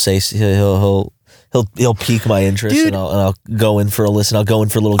then he'll say he'll pique my interest, and I'll go in for a listen. I'll go in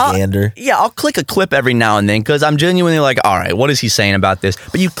for a little gander. Yeah, I'll click a clip every now and then because I'm genuinely like, all right, what is he saying about this?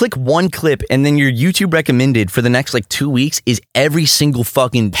 But you click one clip and then your YouTube recommended for the next 2 weeks is every single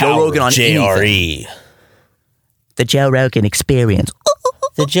fucking Joe Rogan on JRE. anything. The Joe Rogan Experience.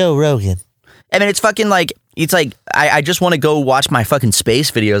 The Joe Rogan. I mean, it's fucking I just want to go watch my fucking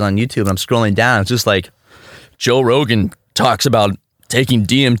space videos on YouTube and I'm scrolling down. It's just like, Joe Rogan talks about taking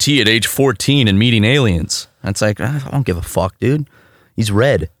DMT at age 14 and meeting aliens. It's like, I don't give a fuck, dude. He's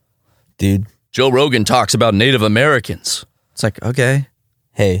red. Dude. Joe Rogan talks about Native Americans. It's like, okay.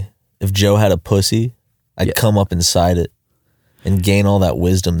 Hey, if Joe had a pussy, I'd come up inside it and gain all that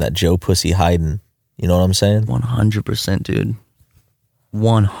wisdom that Joe pussy hiding. You know what I'm saying? 100%, dude.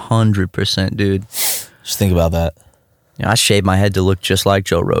 100%, dude. Just think about that. You know, I shaved my head to look just like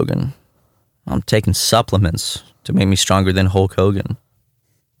Joe Rogan. I'm taking supplements to make me stronger than Hulk Hogan.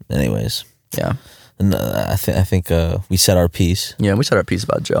 Anyways. Yeah. And I think we said our piece. Yeah, we said our piece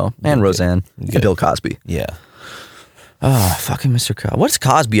about Joe and Roseanne and Bill Cosby. Yeah. Oh, fucking Mr. Cosby. What's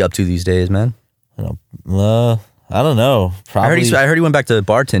Cosby up to these days, man? I don't know. Probably. I heard he went back to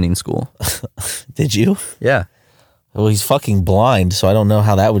bartending school. Did you? Yeah. Well, he's fucking blind, so I don't know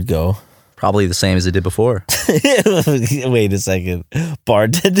how that would go. Probably the same as it did before. Wait a second.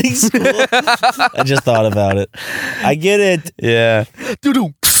 Bartending school? I just thought about it. I get it. Yeah.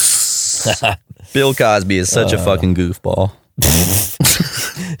 Bill Cosby is such a fucking goofball.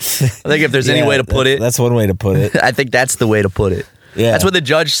 I think if there's any way to put it. That's one way to put it. I think that's the way to put it. Yeah. That's what the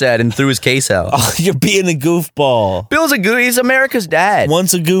judge said and threw his case out. Oh, you're being a goofball. Bill's he's America's dad.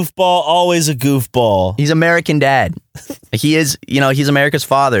 Once a goofball, always a goofball. He's American dad. He is, he's America's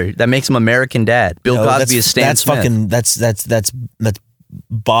father. That makes him American dad. Bill Cosby is Stan Smith. That's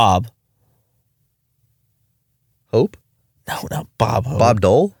Bob. Hope? No, not Bob Hope. Bob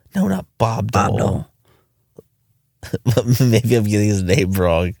Dole? No, not Bob Dole. Bob Dole. Maybe I'm getting his name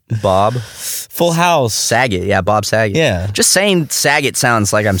wrong. Bob? Full House. Saget. Yeah, Bob Saget. Yeah. Just saying Saget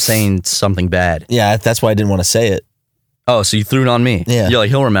sounds like I'm saying something bad. Yeah, that's why I didn't want to say it. Oh, so you threw it on me. Yeah. You're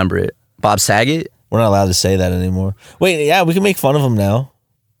like, he'll remember it. Bob Saget? We're not allowed to say that anymore. Wait, yeah, we can make fun of him now.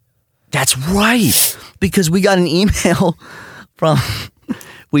 That's right. Because we got an email from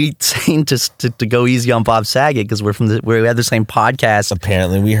we saying to go easy on Bob Saget because we had the same podcast.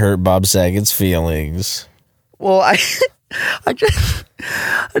 Apparently, we hurt Bob Saget's feelings. Well, I just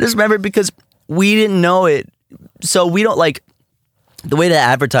remember because we didn't know it. So we don't the way that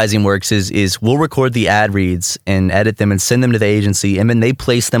advertising works is we'll record the ad reads and edit them and send them to the agency, and then they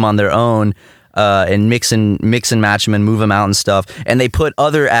place them on their own and mix and match them and move them out and stuff. And they put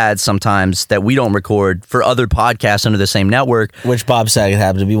other ads sometimes that we don't record for other podcasts under the same network. Which Bob Saget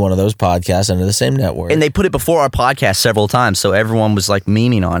happened to be one of those podcasts under the same network. And they put it before our podcast several times, so everyone was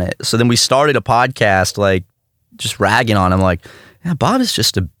memeing on it. So then we started a podcast just ragging on him, yeah, Bob is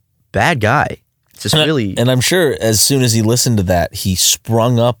just a bad guy. It's just really. And I'm sure as soon as he listened to that, he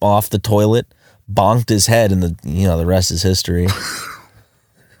sprung up off the toilet, bonked his head, and the rest is history.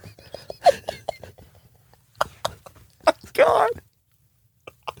 God.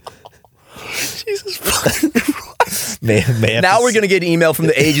 Jesus fucking Christ. Now we're going to get an email from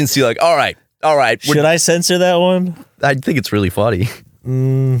the agency all right. Should I censor that one? I think it's really funny.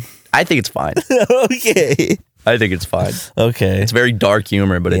 I think it's fine. Okay. I think it's fine. Okay. It's very dark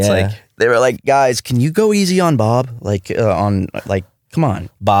humor, but it's they were like, guys, can you go easy on Bob? Come on.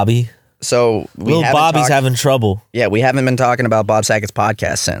 Bobby. So Little Bobby's having trouble. Yeah, we haven't been talking about Bob Saget's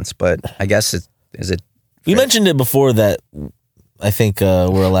podcast since, but I guess We mentioned it before that I think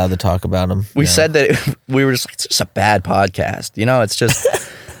we're allowed to talk about him. We said that we were it's just a bad podcast. It's just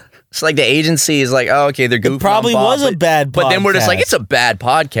it's like the agency is like, oh, okay, they're goofing. It probably on Bob, was a bad podcast. But then we're just like, it's a bad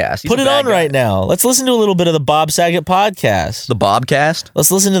podcast. Put it on right now. Let's listen to a little bit of the Bob Saget podcast. The Bobcast?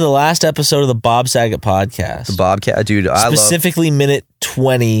 Let's listen to the last episode of the Bob Saget podcast. The Bobcast, dude, specifically minute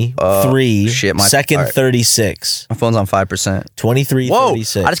 23, second 36. My phone's on 5%. 23, Whoa,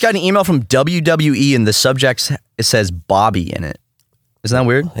 36. I just got an email from WWE and the subject says Bobby in it. Isn't that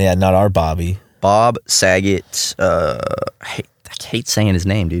weird? Yeah, not our Bobby. Bob Saget. I hate saying his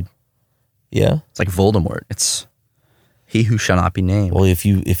name, dude. Yeah? It's like Voldemort. It's he who shall not be named. Well, if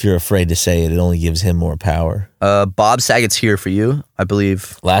you're afraid to say it, it only gives him more power. Bob Saget's here for you, I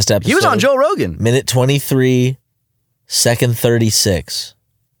believe. Last episode. He was on Joe Rogan. Minute 23, second 36.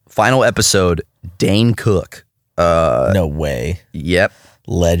 Final episode, Dane Cook. No way. Yep.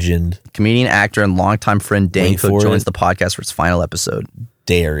 Legend. Comedian, actor, and longtime friend Dane Cook joins the podcast for its final episode.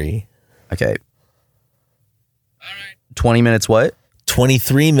 Dairy. Okay. 20 minutes what?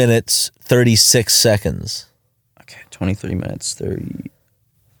 23 minutes, 36 seconds. Okay, 23 minutes, 30.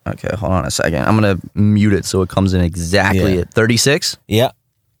 Okay, hold on a second. I'm going to mute it so it comes in exactly at 36. Yeah.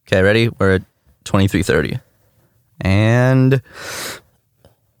 Okay, ready? We're at 23:30. And...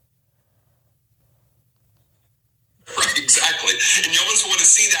 Right, exactly. And you almost want to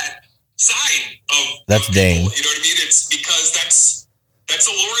see that side of That's Dane. You know what I mean? It's because that's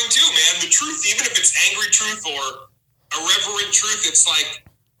alluring too, man. The truth, even if it's angry truth or irreverent truth, it's like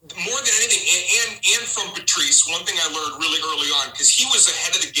more than anything, and from Patrice, one thing I learned really early on, because he was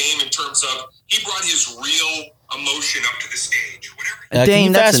ahead of the game in terms of he brought his real emotion up to the stage. Whatever.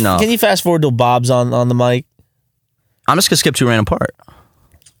 Dane, that's enough. Can you fast forward till Bob's on the mic? I'm just gonna skip 2 random part.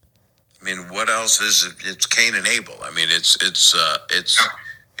 I mean, what else is it? It's Cain and Abel. I mean, it's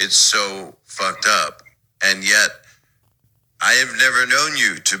so fucked up, and yet I have never known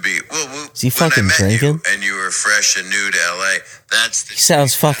you to be. Well, is he when fucking I met drinking? you and you were fresh and new to LA. That's the He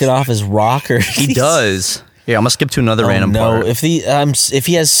sounds fucking off his rocker. He does. Yeah, I'm gonna skip to another Oh, random no. part. If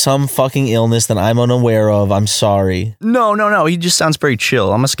he has some fucking illness that I'm unaware of, I'm sorry. No. He just sounds very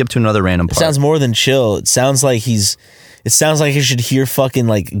chill. I'm gonna skip to another random It part. sounds more than chill. It sounds like It sounds like you should hear fucking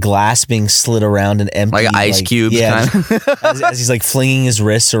like glass being slid around and empty, like ice cubes, Yeah, kind of. as he's like flinging his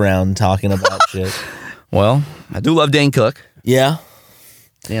wrists around, talking about shit. Well, I do love Dane Cook. Yeah,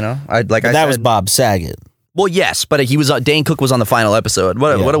 You know, that was Bob Saget. Well, yes, but he was Dane Cook was on the final episode.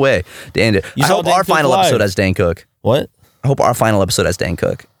 What a way Dane did. You I saw hope Dane our Cook final live. episode has Dane Cook. What? I hope our final episode has Dane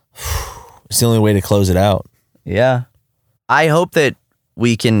Cook. It's the only way to close it out. Yeah. I hope that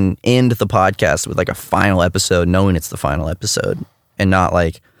we can end the podcast with like a final episode, knowing it's the final episode, and not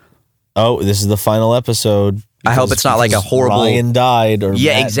like, Oh, this is the final episode. I hope it's not like a because horrible. Ryan died or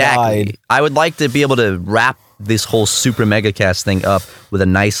Yeah, Matt exactly. died. I would like to be able to wrap this whole super mega cast thing up with a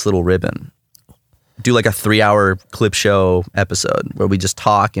nice little ribbon. Do like a 3-hour clip show episode where we just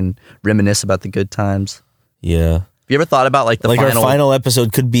talk and reminisce about the good times. Yeah, Have you ever thought about like the our final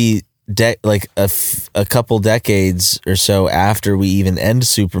episode could be like a couple decades or so after we even end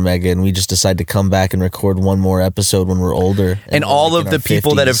Super Mega, and we just decide to come back and record one more episode when we're older, and we're, all like, of in the our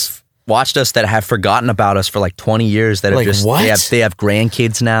people that 50s. have watched us that have forgotten about us for like 20 years that have Like, just what? they have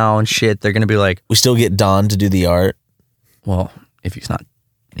grandkids now and shit. They're gonna be like, We still get Don to do the art. well, if he's not,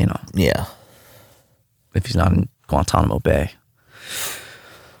 Yeah, if he's not in Guantanamo Bay,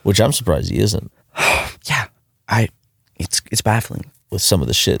 which I'm surprised he isn't yeah, it's baffling. with some of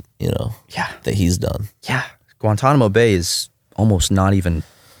the shit Yeah, that he's done. yeah. Guantanamo Bay is almost not even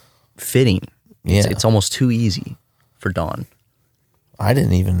fitting. Yeah, It's almost too easy for Don. I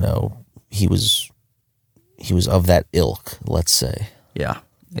didn't even know he was of that ilk. Let's say. Yeah,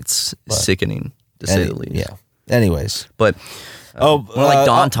 it's sickening to say the least. Yeah. Anyways, But more like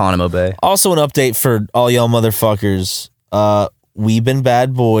Guantanamo Bay. also an update for all y'all motherfuckers. We've been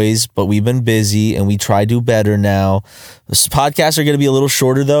bad boys, but we've been busy and we try to do better now. This podcasts are going to be a little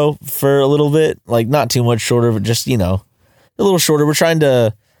shorter though for a little bit, like not too much shorter, but just, a little shorter. We're trying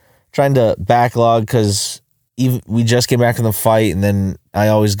to backlog because we just came back from the fight, and then I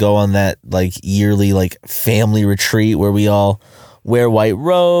always go on that like yearly like family retreat where we all wear white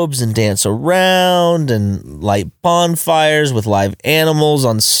robes and dance around and light bonfires with live animals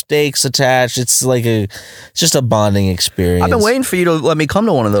on stakes attached. It's just a bonding experience. I've been waiting for you to let me come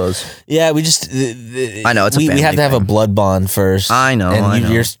to one of those. Yeah, we just. I know, it's a we have family to have a thing. blood bond first. I know, and I know.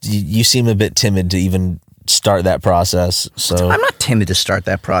 you seem a bit timid to even start that process. So I'm not timid to start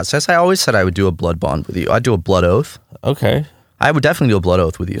that process. I always said I would do a blood bond with you. I'd do a blood oath. okay, I would definitely do a blood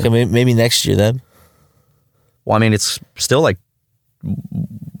oath with you. maybe next year then. Well, I mean, it's still like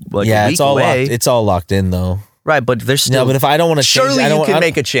Yeah, a week it's all away. locked. It's all locked in though. Right, but there's still. No, but if I don't want to change, surely I don't, you can I don't-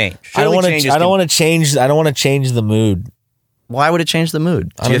 make a change. I don't Surely want changes to. I don't can- want to change. I don't want to change the mood. Why would it change the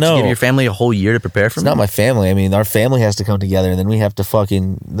mood? I Do you don't have to give know. your family a whole year to prepare for It's me? not my family. I mean, our family has to come together, and then we have to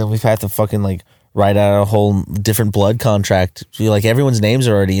like write out a whole different blood contract. So, like everyone's names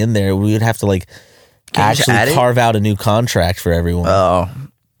are already in there. We would have to like Can you just add actually it? carve out a new contract for everyone. Oh,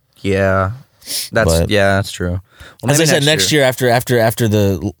 yeah. But- That's true. Well, As I maybe said, next year after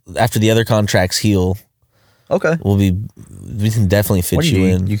the other contracts heal, Okay. we can definitely fit What do you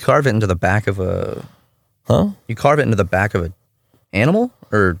you in. You carve it into the back of a. Huh? You carve it into the back of an animal,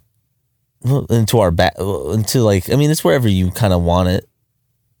 or Well, into our back, into like, I mean, it's wherever you kind of want it.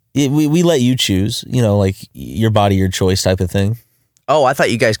 We let you choose, like your body, your choice type of thing. oh, I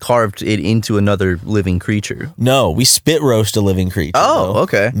thought you guys carved it into another living creature. No, we spit roast a living creature. Oh, though.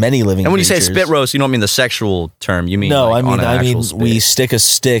 okay. Many living. And when you say creatures. spit roast, you don't mean the sexual term. You mean No, like on an I actual mean spit. we stick a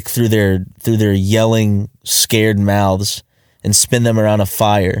stick through their yelling, scared mouths and spin them around a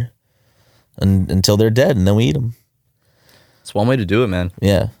fire, until they're dead, and then we eat them. It's one way to do it, man.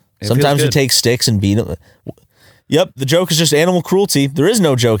 Yeah. It Sometimes feels we good. take sticks and beat them. Yep, the joke is just animal cruelty. There is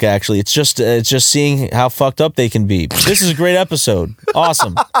no joke actually. It's just seeing how fucked up they can be. This is a great episode.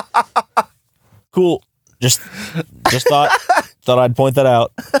 Awesome. Cool. Just thought I'd point that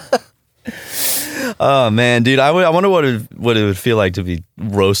out. Oh man, dude, I wonder what it would feel like to be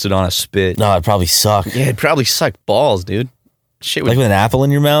roasted on a spit. No, it'd probably suck. Yeah, it'd probably suck balls, dude. Shit would Like with an apple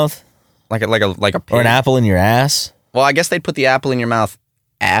in your mouth like a pig. or an apple in your ass. Well, I guess they'd put the apple in your mouth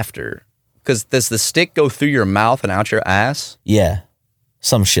after? Because does the stick go through your mouth and out your ass? Yeah.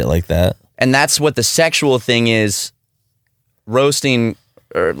 Some shit like that. And that's what the sexual thing is, roasting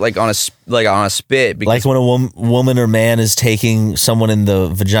or like on a spit. Like when a woman or man is taking someone in the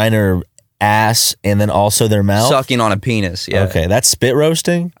vagina or ass and then also their mouth? Sucking on a penis, yeah. Okay, that's spit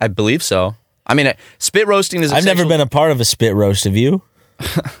roasting? I believe so. I mean, spit roasting is I've never been a part of a spit roast, have you?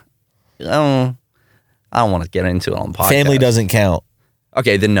 I don't want to get into it on the podcast. Family doesn't count.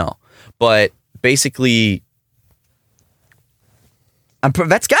 Okay, then no. But basically,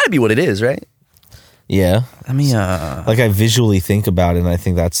 that's got to be what it is, right? Yeah. I mean, like I visually think about it, and I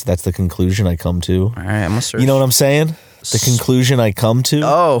think that's the conclusion I come to. All right, I'm gonna search. You know what I'm saying? The conclusion I come to.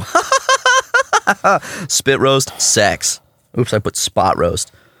 Oh, spit roast, sex. Oops, I put spot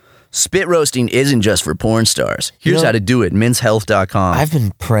roast. Spit roasting isn't just for porn stars. Here's how to do it. Menshealth.com. I've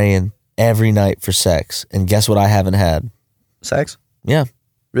been praying every night for sex, and guess what I haven't had? Sex? Yeah.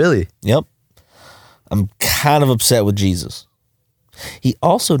 Really? Yep. I'm kind of upset with Jesus. He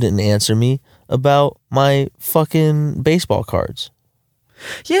also didn't answer me about my fucking baseball cards.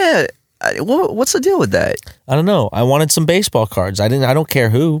 Yeah. What's the deal with that? I don't know. I wanted some baseball cards. I don't care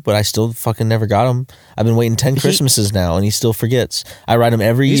who, but I still fucking never got them. I've been waiting 10 Christmases now, and he still forgets. I write him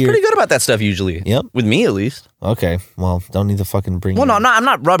every year. He's pretty good about that stuff usually. Yep. With me, at least. Okay. Well, don't need to fucking bring. Well, no, I'm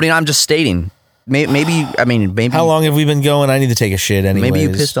not rubbing. I'm just stating. Maybe. How long have we been going? I need to take a shit anyways. Maybe you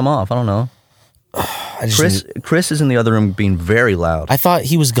pissed him off. I don't know. Chris is in the other room being very loud. I thought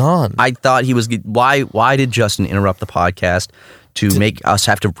he was gone. I thought he was. Why did Justin interrupt the podcast to make us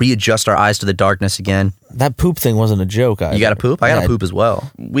have to readjust our eyes to the darkness again? That poop thing wasn't a joke either. You got to poop? I got to poop as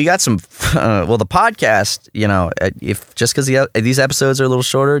well. We got some. Well, the podcast, you know, if just because these episodes are a little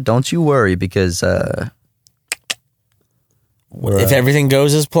shorter, don't you worry because. If everything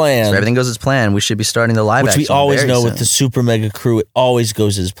goes as planned, we should be starting the live which action. We always know soon. with the Super Mega Crew, it always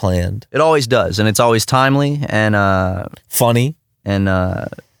goes as planned. It always does, and it's always timely and funny, and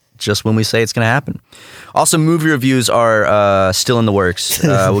just when we say it's going to happen. Also, movie reviews are still in the works.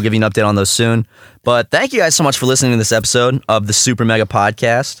 We'll give you an update on those soon. But thank you guys so much for listening to this episode of the Super Mega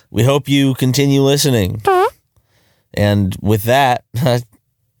Podcast. We hope you continue listening. And with that,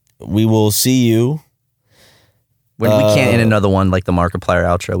 we will see you. When we can't end another one like the Markiplier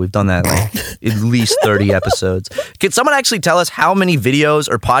outro. We've done that like at least 30 episodes. Can someone actually tell us how many videos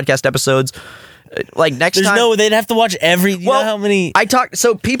or podcast episodes? Like next time, they'd have to watch every. You know how many?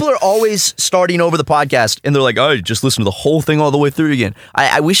 So people are always starting over the podcast, and they're like, "Oh, just listen to the whole thing all the way through again."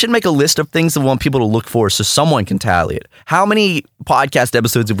 We should make a list of things that we want people to look for, so someone can tally it. How many podcast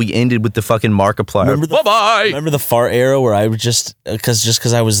episodes have we ended with the fucking Markiplier? Bye bye. Remember the fart era where I would just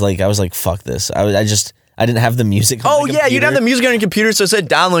because I was like, fuck this. I didn't have the music on my computer. You'd have the music on your computer, so it said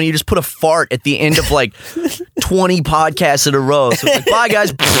download, and you just put a fart at the end of like 20 podcasts in a row. So it's like, bye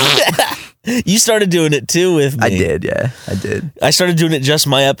guys. You started doing it too with me. I did, yeah. I did. I started doing it just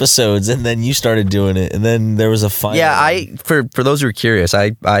my episodes, and then you started doing it, and then there was a final. Yeah, for those who are curious,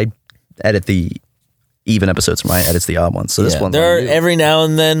 I edit the even episodes, I edit the odd ones. So this one, every now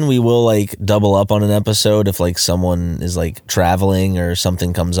and then we will like double up on an episode if like someone is like traveling or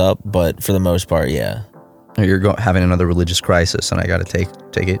something comes up, but for the most part, yeah. You're having another religious crisis, and I got to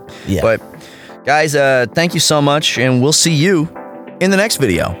take it. Yeah. But guys, thank you so much, and we'll see you in the next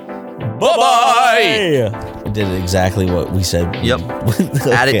video. Bye-bye! We did exactly what we said. Yep.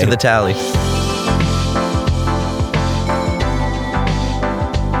 Okay. Add it to the tally.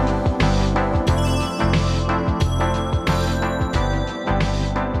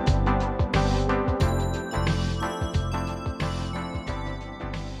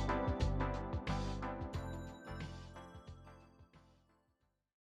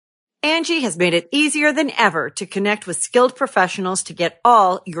 Angie has made it easier than ever to connect with skilled professionals to get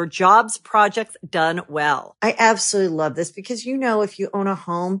all your jobs projects done well. I absolutely love this because, you know, if you own a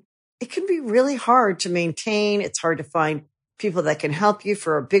home, it can be really hard to maintain. It's hard to find people that can help you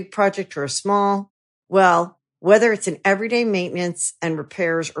for a big project or a small. Well, whether it's in everyday maintenance and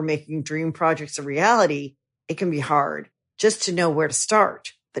repairs or making dream projects a reality, it can be hard just to know where to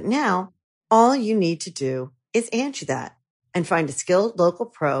start. But now all you need to do is Angie that and find a skilled local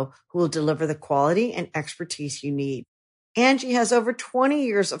pro who will deliver the quality and expertise you need. Angie has over 20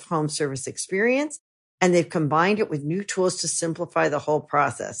 years of home service experience, and they've combined it with new tools to simplify the whole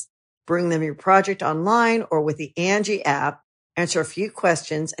process. Bring them your project online or with the Angie app, answer a few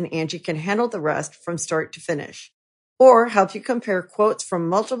questions, and Angie can handle the rest from start to finish. Or help you compare quotes from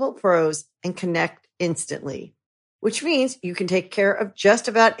multiple pros and connect instantly, which means you can take care of just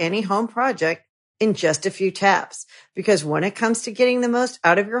about any home project in just a few taps. Because when it comes to getting the most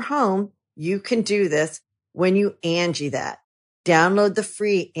out of your home, you can do this when you Angie that. Download the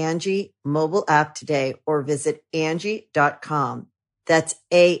free Angie mobile app today or visit Angie.com. That's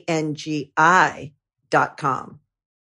ANGI.com.